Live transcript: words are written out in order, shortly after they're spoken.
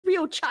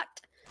Yo,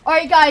 chat. All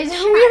right, guys,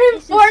 we're in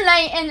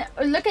Fortnite, and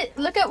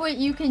look at what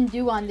you can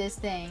do on this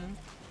thing.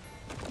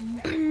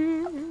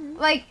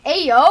 Like,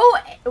 ayo,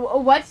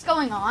 what's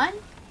going on?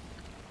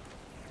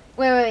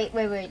 Wait.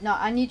 No,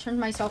 I need to turn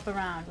myself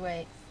around.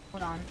 Wait,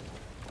 hold on.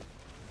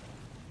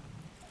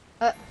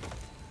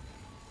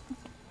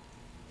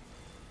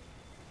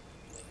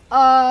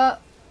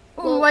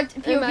 Well, what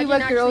POV?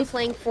 What girls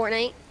playing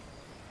Fortnite?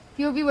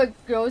 POV?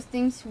 What girls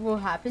thinks will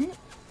happen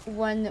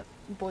when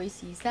boy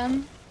sees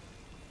them?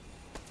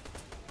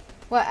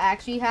 What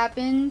actually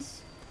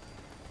happens?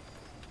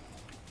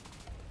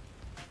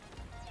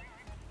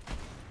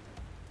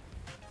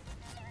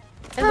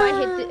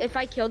 If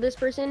I kill this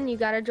person, you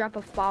gotta drop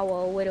a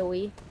follow,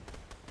 widowy.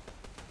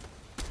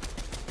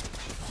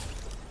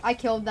 I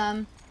killed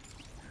them.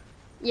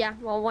 Yeah,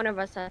 well, one of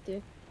us had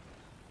to.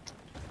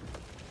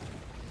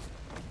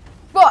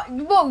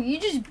 Whoa, you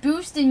just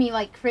boosted me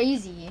like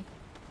crazy.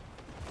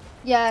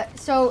 Yeah,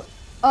 so,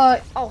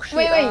 oh, shoot,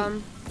 wait.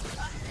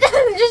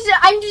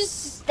 I'm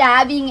just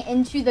stabbing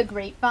into the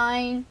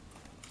grapevine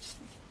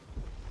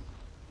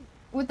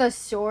with a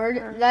sword.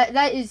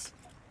 That is,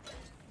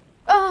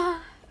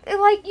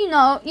 like, you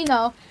know,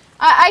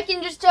 I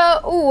can just,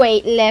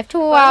 wait, left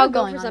while go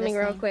going for on something this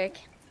real thing. quick.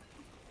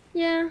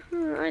 Yeah,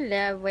 I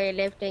love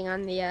weightlifting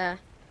on the,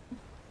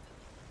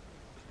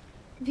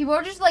 People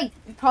are just, like,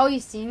 probably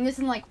seeing this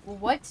and, like,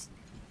 what's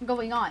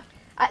going on?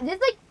 I've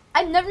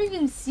never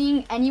even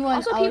seen anyone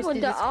else do this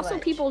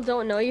glitch. People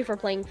don't know you for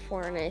playing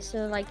Fortnite,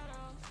 so, like,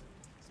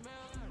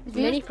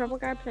 many purple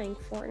guy playing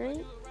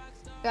Fortnite?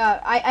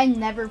 I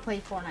never play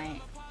Fortnite.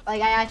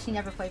 Like, I actually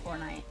never play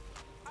Fortnite.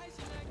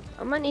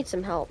 I might need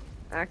some help,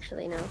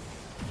 actually, now.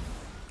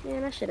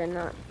 Man, I should have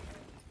not.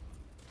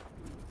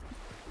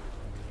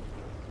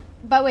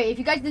 But wait, if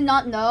you guys did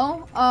not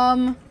know,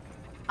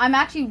 I'm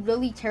actually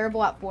really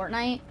terrible at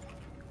Fortnite.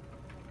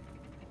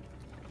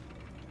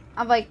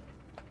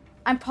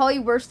 I'm probably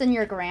worse than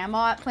your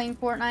grandma at playing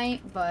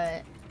Fortnite,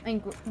 but, I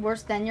mean,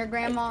 worse than your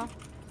grandma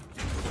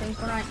playing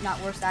Fortnite,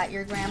 not worse at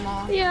your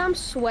grandma. Yeah, I'm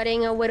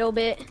sweating a little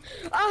bit.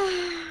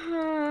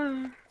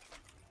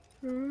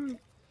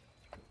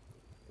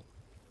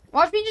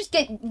 Watch me just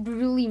get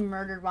brutally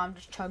murdered while I'm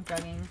just chug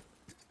jugging.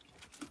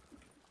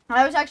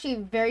 That was actually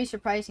very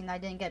surprising that I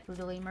didn't get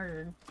brutally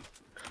murdered.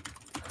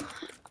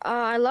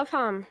 I love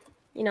how I'm,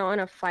 in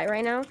a fight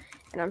right now,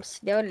 and I'm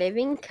still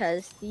living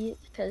because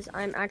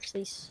I'm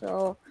actually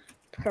so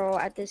pro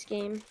at this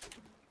game.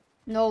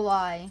 No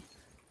lie.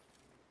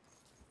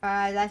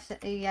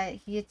 Yeah,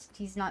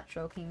 he's not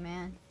joking,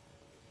 man.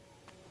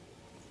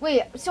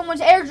 Wait,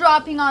 someone's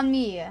airdropping on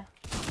me.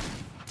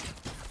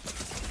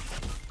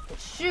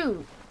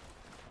 Shoot.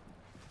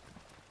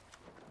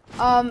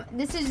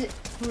 This is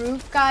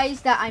proof,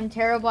 guys, that I'm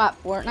terrible at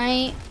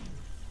Fortnite.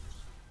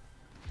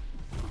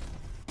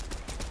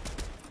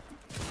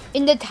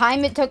 In the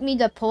time it took me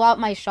to pull out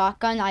my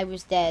shotgun, I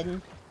was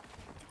dead.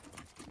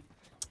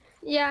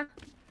 Yeah,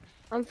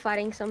 I'm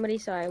fighting somebody,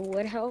 so I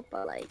would help,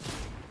 but like,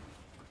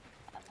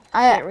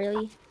 I can't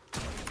really.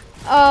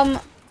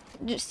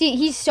 See,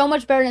 he's so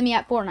much better than me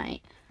at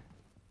Fortnite.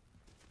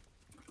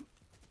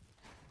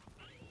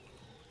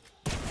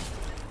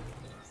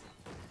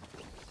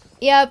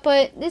 Yeah,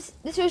 but this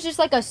was just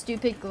like a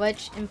stupid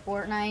glitch in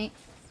Fortnite.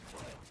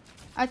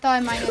 I thought I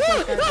might have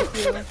played that with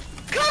you.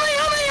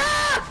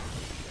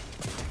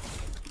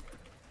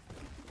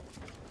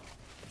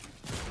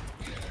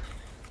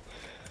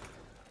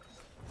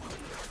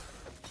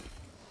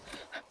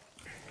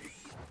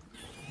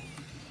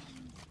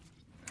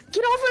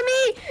 Get off of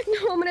me!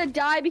 No, I'm gonna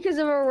die because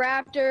of a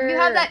raptor. You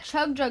have that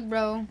chug jug,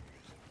 bro.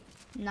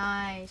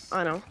 Nice.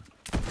 I know,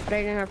 but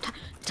I didn't have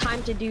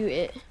time to do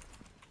it.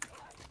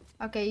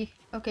 Okay,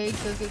 good.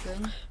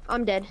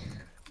 I'm dead.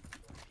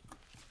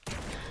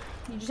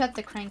 You just have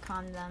to crank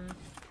on them.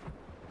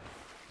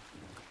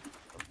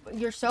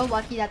 You're so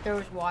lucky that there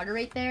was water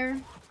right there.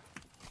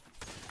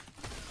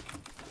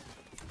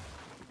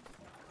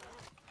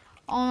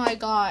 Oh my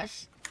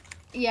gosh.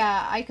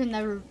 Yeah, I could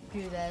never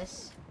do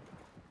this.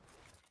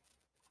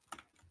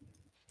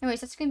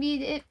 Anyways, that's gonna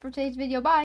be it for today's video. Bye.